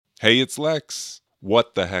Hey, it's Lex.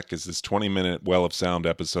 What the heck is this 20-minute Well of Sound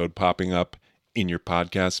episode popping up in your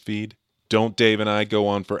podcast feed? Don't Dave and I go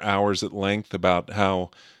on for hours at length about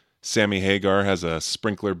how Sammy Hagar has a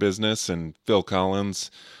sprinkler business and Phil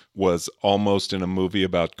Collins was almost in a movie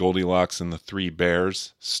about Goldilocks and the Three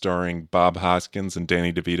Bears starring Bob Hoskins and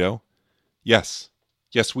Danny DeVito? Yes,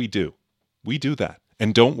 we do. We do that.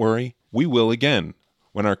 And don't worry, we will again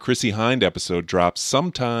when our Chrissy Hind episode drops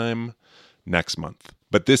sometime next month.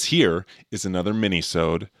 But this here is another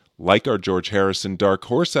Minisode, like our George Harrison Dark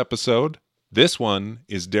Horse episode. This one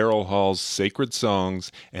is Daryl Hall's Sacred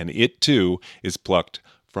Songs, and it too is plucked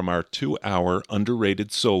from our 2-hour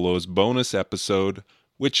Underrated Solos bonus episode,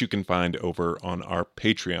 which you can find over on our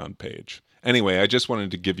Patreon page. Anyway, I just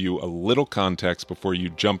wanted to give you a little context before you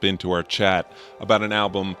jump into our chat about an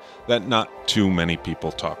album that not too many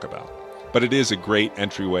people talk about. But it is a great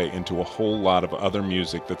entryway into a whole lot of other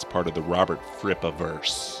music that's part of the Robert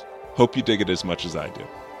Fripp-averse. Hope you dig it as much as I do.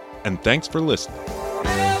 And thanks for listening.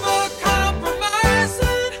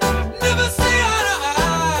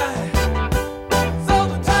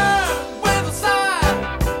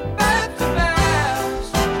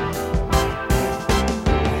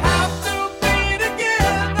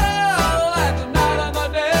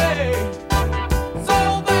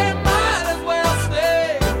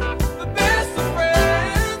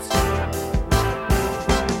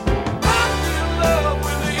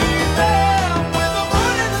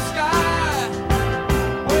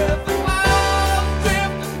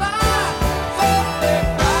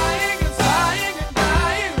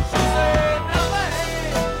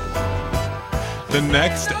 The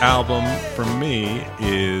next album from me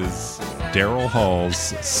is Daryl Hall's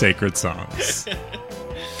Sacred Songs.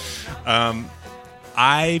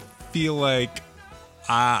 I feel like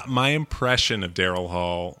my impression of Daryl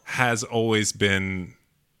Hall has always been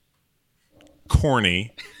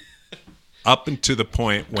corny up until the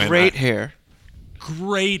point when... Great hair.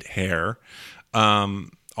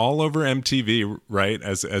 All over MTV, right,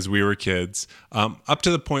 as we were kids, up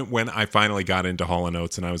to the point when I finally got into Hall &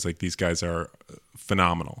 Oates, and I was like, these guys are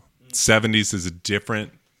phenomenal. 70s is a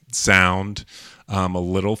different sound, a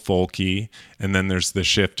little folky, and then there's the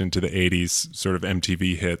shift into the 80s sort of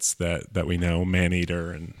MTV hits that we know,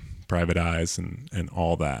 Maneater and Private Eyes and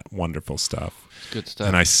all that wonderful stuff. Good stuff.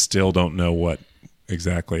 And I still don't know what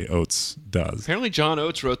exactly Oates does. Apparently John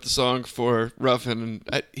Oates wrote the song for Ruffin.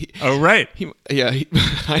 Right.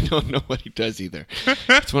 I don't know what he does either.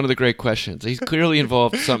 It's one of the great questions. He's clearly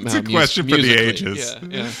involved somehow. It's a question for the ages.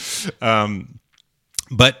 Yeah.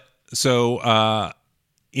 But so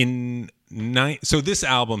so this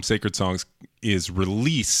album, Sacred Songs, is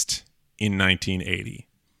released in 1980.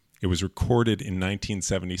 It was recorded in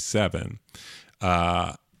 1977,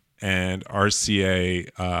 and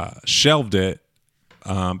RCA shelved it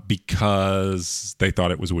because they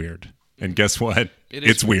thought it was weird. And guess what?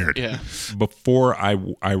 It's weird. Yeah. Before I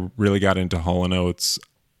really got into Hall & Oates,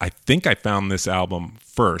 I think I found this album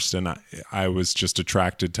first, and I was just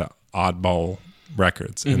attracted to oddball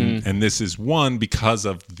records. And this is one because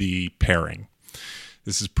of the pairing.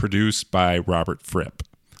 This is produced by Robert Fripp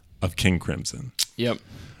of King Crimson. Yep.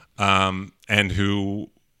 And who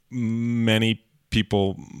many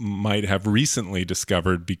people might have recently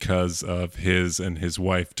discovered because of his and his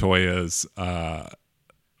wife Toya's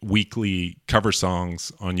weekly cover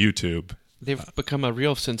songs on YouTube. They've become a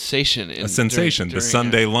real sensation. During the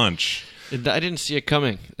Sunday lunch. I didn't see it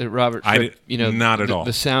coming. That Robert Fripp, not at all.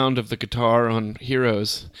 The sound of the guitar on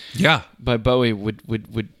Heroes, by Bowie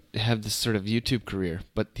would have this sort of YouTube career,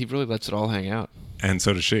 but he really lets it all hang out. And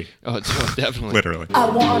so does she. Oh, definitely. Literally. I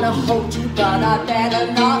wanna hold you, but I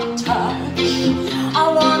better not touch.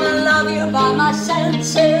 I wanna love you, but my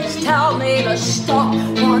senses tell me to stop.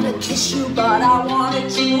 Wanna kiss you, but I want it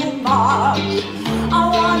too much. I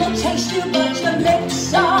wanna taste you, but your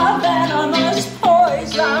lips are venomous poison.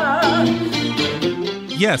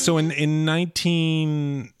 Yeah, so in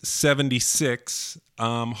 1976,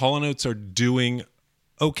 Hall & Oates are doing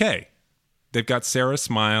okay. They've got Sarah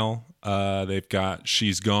Smile, they've got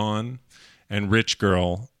She's Gone, and Rich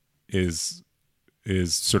Girl is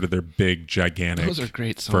sort of their big, gigantic Those are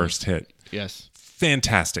great songs. First hit. Yes.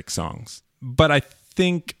 Fantastic songs. But I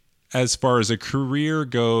think as far as a career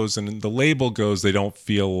goes and the label goes, they don't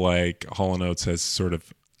feel like Hall & Oates has sort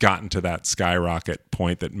of gotten to that skyrocket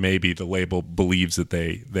point that maybe the label believes that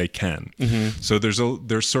they can. Mm-hmm. So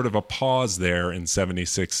there's sort of a pause there in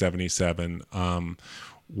 76, 77,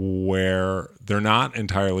 where they're not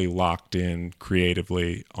entirely locked in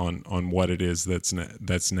creatively on what it is that's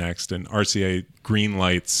next. And RCA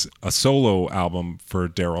greenlights a solo album for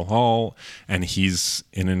Daryl Hall, and he's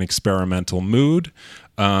in an experimental mood.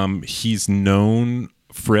 He's known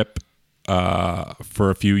Fripp for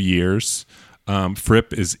a few years.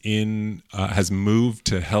 Fripp has moved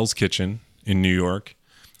to Hell's Kitchen in New York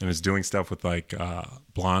and is doing stuff with like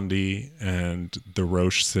Blondie and the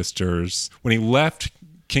Roche sisters. When he left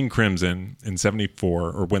King Crimson in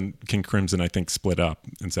 74, or when King Crimson, I think, split up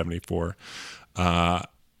in 74,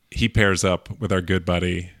 he pairs up with our good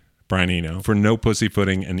buddy Brian Eno for No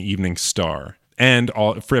Pussyfooting and Evening Star. And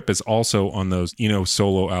Fripp is also on those Eno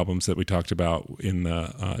solo albums that we talked about in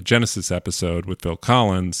the Genesis episode with Phil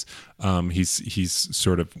Collins. He's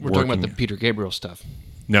sort of We're talking about the Peter Gabriel stuff.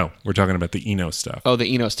 No, we're talking about the Eno stuff. Oh, the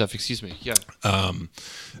Eno stuff. Excuse me. Yeah.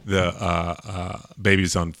 The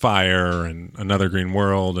Babies on Fire and Another Green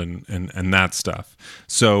World and that stuff.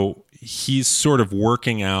 So he's sort of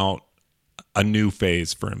working out a new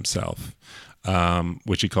phase for himself.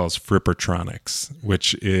 Which he calls Frippertronics,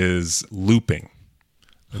 which is looping.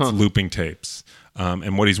 It's looping tapes.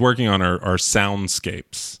 And what he's working on are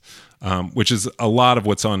soundscapes, which is a lot of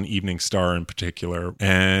what's on Evening Star in particular.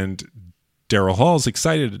 And Daryl Hall's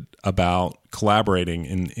excited about collaborating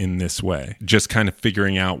in this way, just kind of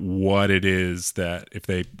figuring out what it is that if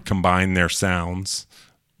they combine their sounds,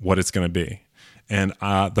 what it's going to be. And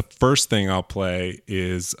the first thing I'll play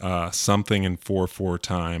is Something in 4/4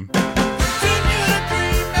 Time.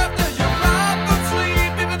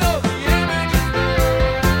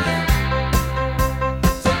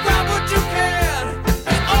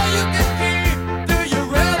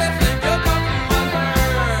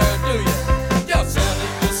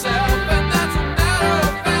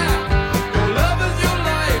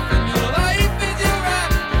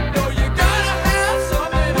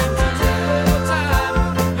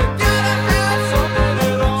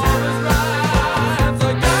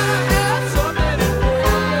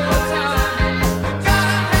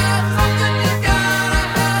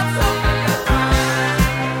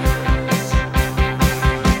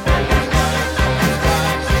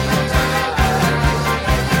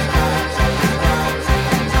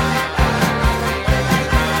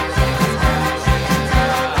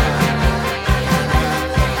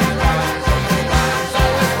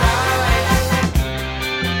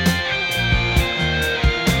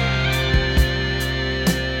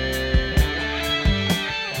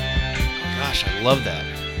 Love that.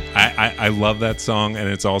 I love that song, and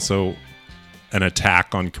it's also an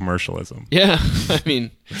attack on commercialism. Yeah, I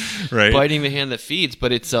mean, right? Biting the hand that feeds,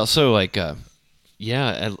 but it's also like,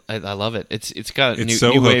 yeah, I love it. It's got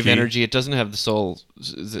new wave energy. It doesn't have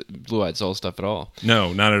the Blue-Eyed Soul stuff at all.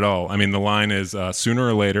 No, not at all. I mean, the line is sooner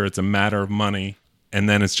or later, it's a matter of money, and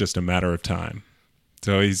then it's just a matter of time.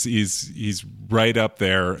 So he's right up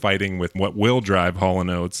there fighting with what will drive Hall &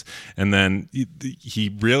 Oates, and then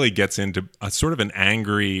he really gets into a sort of an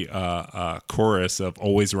angry chorus of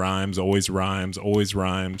always rhymes, always rhymes, always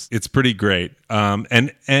rhymes. It's pretty great.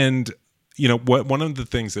 And you know what? One of the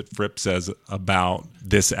things that Fripp says about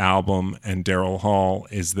this album and Daryl Hall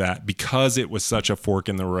is that because it was such a fork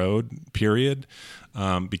in the road period,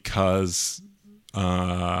 because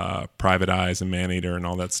Private Eyes and Maneater and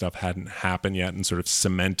all that stuff hadn't happened yet and sort of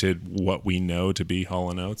cemented what we know to be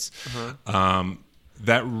Hall & Oates.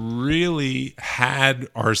 That really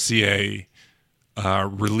had RCA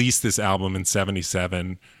release this album in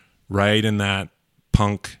 77, right in that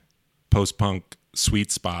punk, post-punk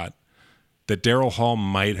sweet spot, that Daryl Hall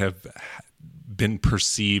might have been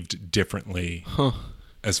perceived differently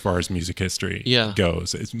as far as music history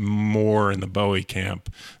goes. It's more in the Bowie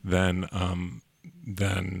camp than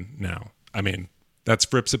now. I mean, that's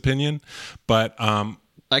Fripp's opinion, but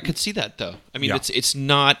I could see that though. I mean, it's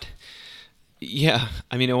not. Yeah,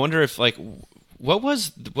 I mean, I wonder if like what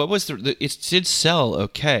was the it did sell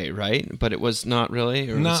okay, right? But it was not really,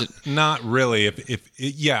 or not really.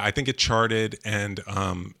 I think it charted, and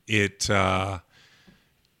it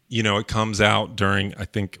comes out during, I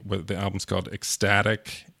think what the album's called,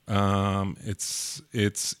 Ecstatic. It's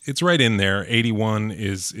right in there. 81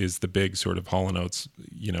 is the big sort of Hall & Oates,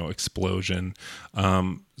 explosion.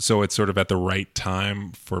 So it's sort of at the right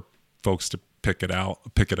time for folks to pick it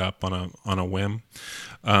up on a whim.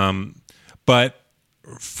 But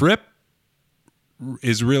Fripp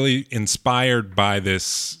is really inspired by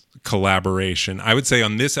this collaboration. I would say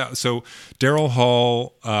on this, so Daryl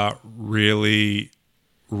Hall really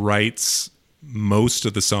writes most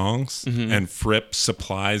of the songs, and Fripp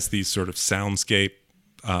supplies these sort of soundscape,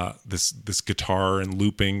 this guitar and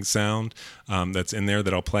looping sound that's in there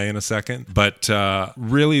that I'll play in a second. But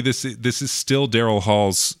really, this is still Daryl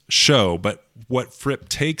Hall's show. But what Fripp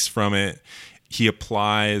takes from it, he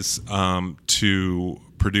applies to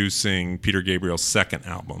producing Peter Gabriel's second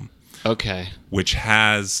album. Okay. which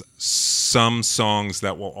has some songs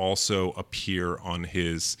that will also appear on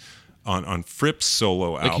his on Fripp's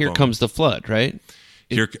solo album. Like Here Comes the Flood, right?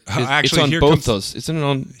 It's on both those. Isn't it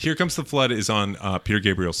on? Here Comes the Flood is on Peter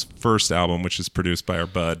Gabriel's first album, which is produced by our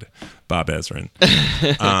bud Bob Ezrin.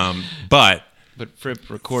 But Fripp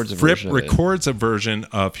records a version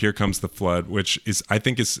of Here Comes the Flood, which I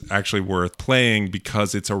think is actually worth playing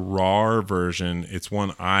because it's a raw version. It's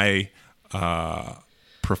one I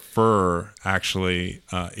prefer, actually.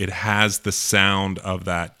 It has the sound of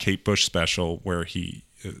that Kate Bush special where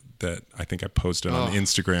that I think I posted on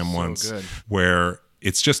Instagram once, where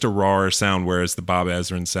it's just a rawer sound, whereas the Bob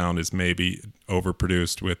Ezrin sound is maybe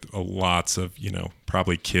overproduced with lots of,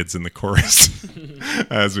 probably kids in the chorus,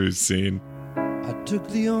 as we've seen. I took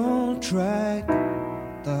the old track,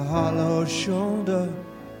 the hollow shoulder,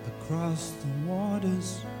 across the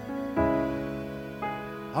waters.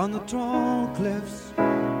 On the tall cliffs,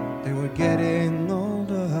 they were getting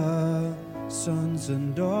older, her sons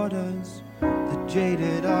and daughters. The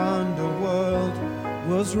jaded underworld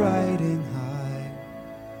was riding high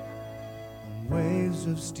on waves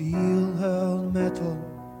of steel hurled metal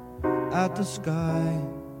at the sky.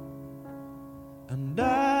 And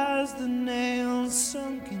as the nails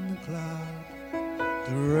sunk in the cloud,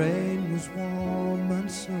 the rain was warm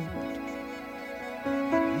and soaked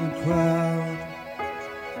in the crowd.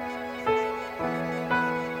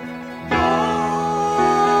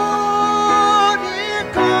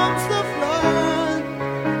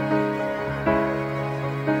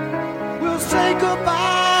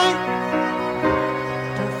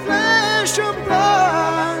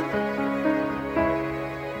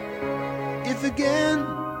 Again,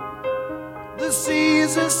 the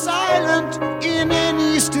seas are silent in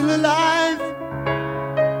any still alive.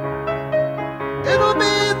 It'll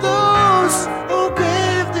be those who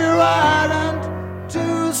gave their island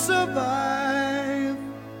to survive.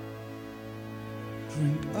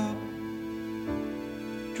 Drink up,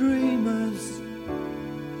 dreamers,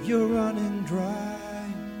 you're running dry.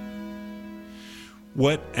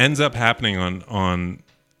 What ends up happening on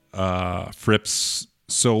Fripp's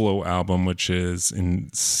solo album, which is in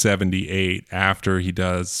 78, after he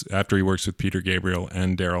works with Peter Gabriel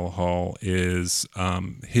and Daryl Hall, is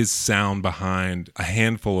his sound behind a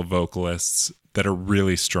handful of vocalists that are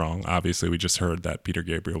really strong. Obviously, we just heard that Peter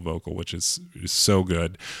Gabriel vocal, which is so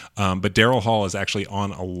good. But Daryl Hall is actually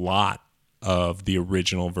on a lot of the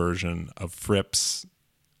original version of Fripp's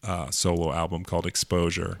solo album called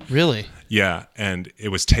Exposure. Really? Yeah, and it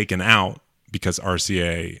was taken out because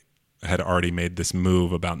RCA had already made this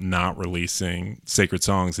move about not releasing Sacred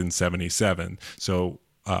Songs in 77. So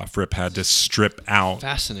Fripp had to strip out.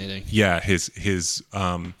 Fascinating. Yeah, his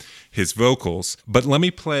vocals. But let me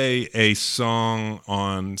play a song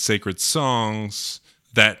on Sacred Songs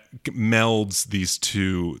that melds these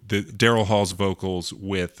two, Daryl Hall's vocals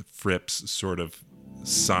with Fripp's sort of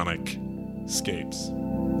sonic scapes.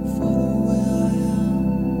 Far away I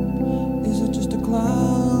am. Is it just a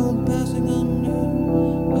cloud passing under?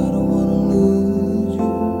 I don't want to lose you.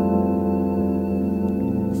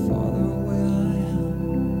 Farther away I am.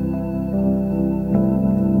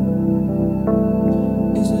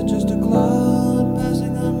 Is it just a cloud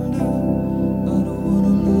passing under? I don't want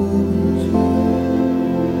to lose you.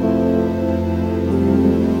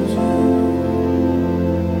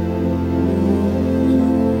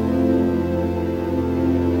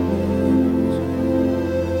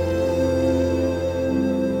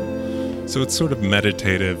 So it's sort of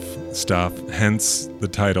meditative stuff, hence the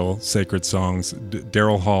title, Sacred Songs.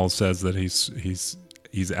 Daryl Hall says that he's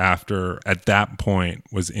after, at that point,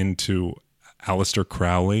 was into Aleister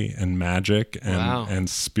Crowley and magic and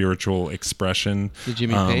spiritual expression. The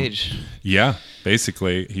Jimmy Page. Yeah,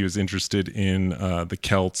 basically. He was interested in the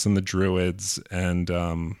Celts and the Druids. And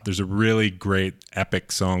there's a really great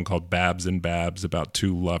epic song called Babs and Babs about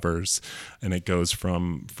two lovers. And it goes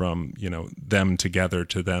from them together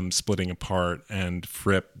to them splitting apart. And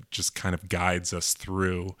Fripp just kind of guides us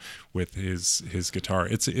through with his guitar.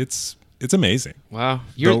 It's amazing. Wow.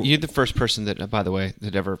 You're the first person that, by the way,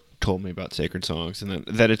 that ever told me about Sacred Songs, and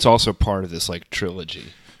that it's also part of this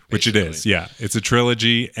trilogy. Which it is, yeah. It's a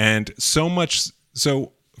trilogy, and so much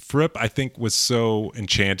so Fripp, I think, was so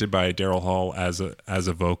enchanted by Daryl Hall as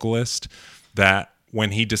a vocalist that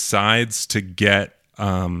when he decides to get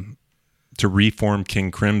to reform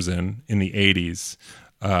King Crimson in the 80s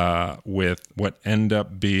with what end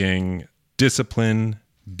up being Discipline,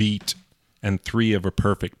 Beat, and Three of a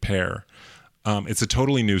Perfect Pair. It's a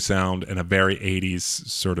totally new sound and a very 80s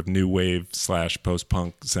sort of new wave /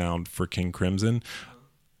 post-punk sound for King Crimson.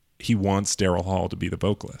 He wants Daryl Hall to be the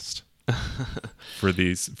vocalist. for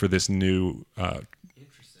this new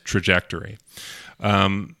trajectory.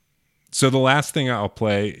 So the last thing I'll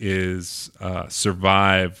play is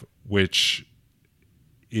Survive, which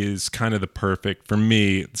is kind of the perfect, for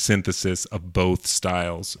me, synthesis of both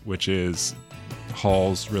styles, which is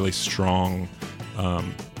Hall's really strong,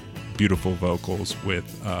 beautiful vocals with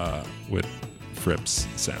Fripp's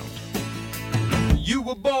sound. You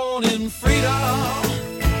were born in freedom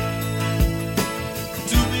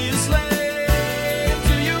to be a slave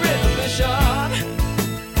to your inhibition,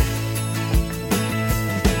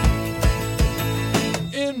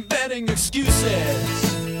 inventing excuses.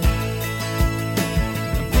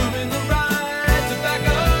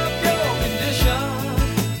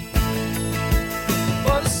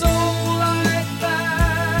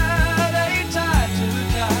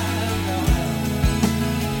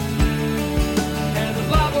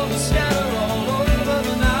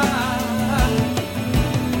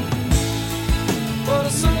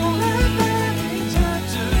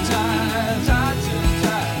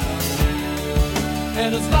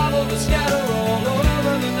 And it's liable to scatter all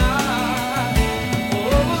over the night, all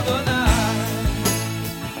over the night.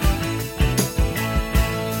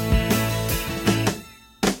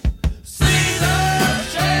 See the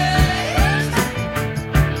change.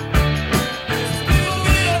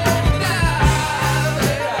 We'll all die.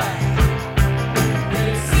 The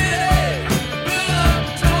city built up,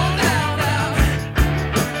 torn down now,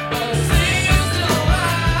 but the sea is still alive.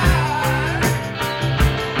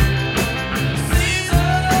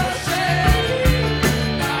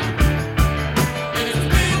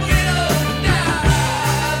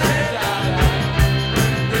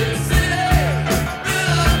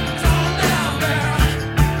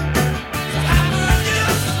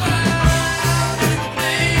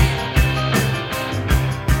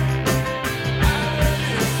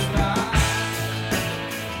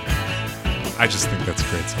 I just think that's a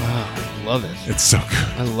great song. Wow, I love it. It's so good.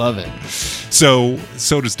 I love it. So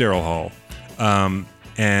does Daryl Hall.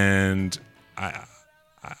 And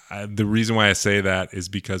the reason why I say that is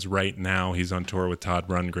because right now he's on tour with Todd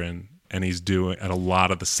Rundgren, and and a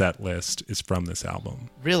lot of the set list is from this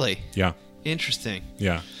album. Really? Yeah. Interesting.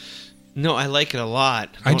 Yeah. No, I like it a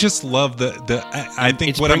lot. I just love I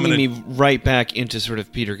think it's what I'm bringing going to... me right back into sort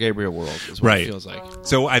of Peter Gabriel world is what Right. it feels like.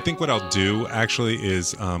 So I think what I'll do actually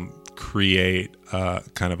is create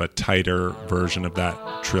kind of a tighter version of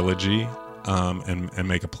that trilogy and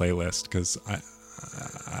make a playlist, because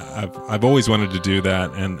I've always wanted to do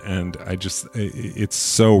that, and I just, it's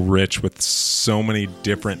so rich with so many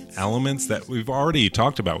different elements that we've already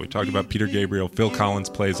talked about. We talked about Peter Gabriel. Phil Collins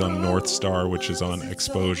plays on North Star, which is on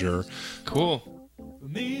Exposure. Cool. For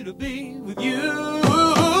me to be with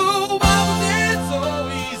you.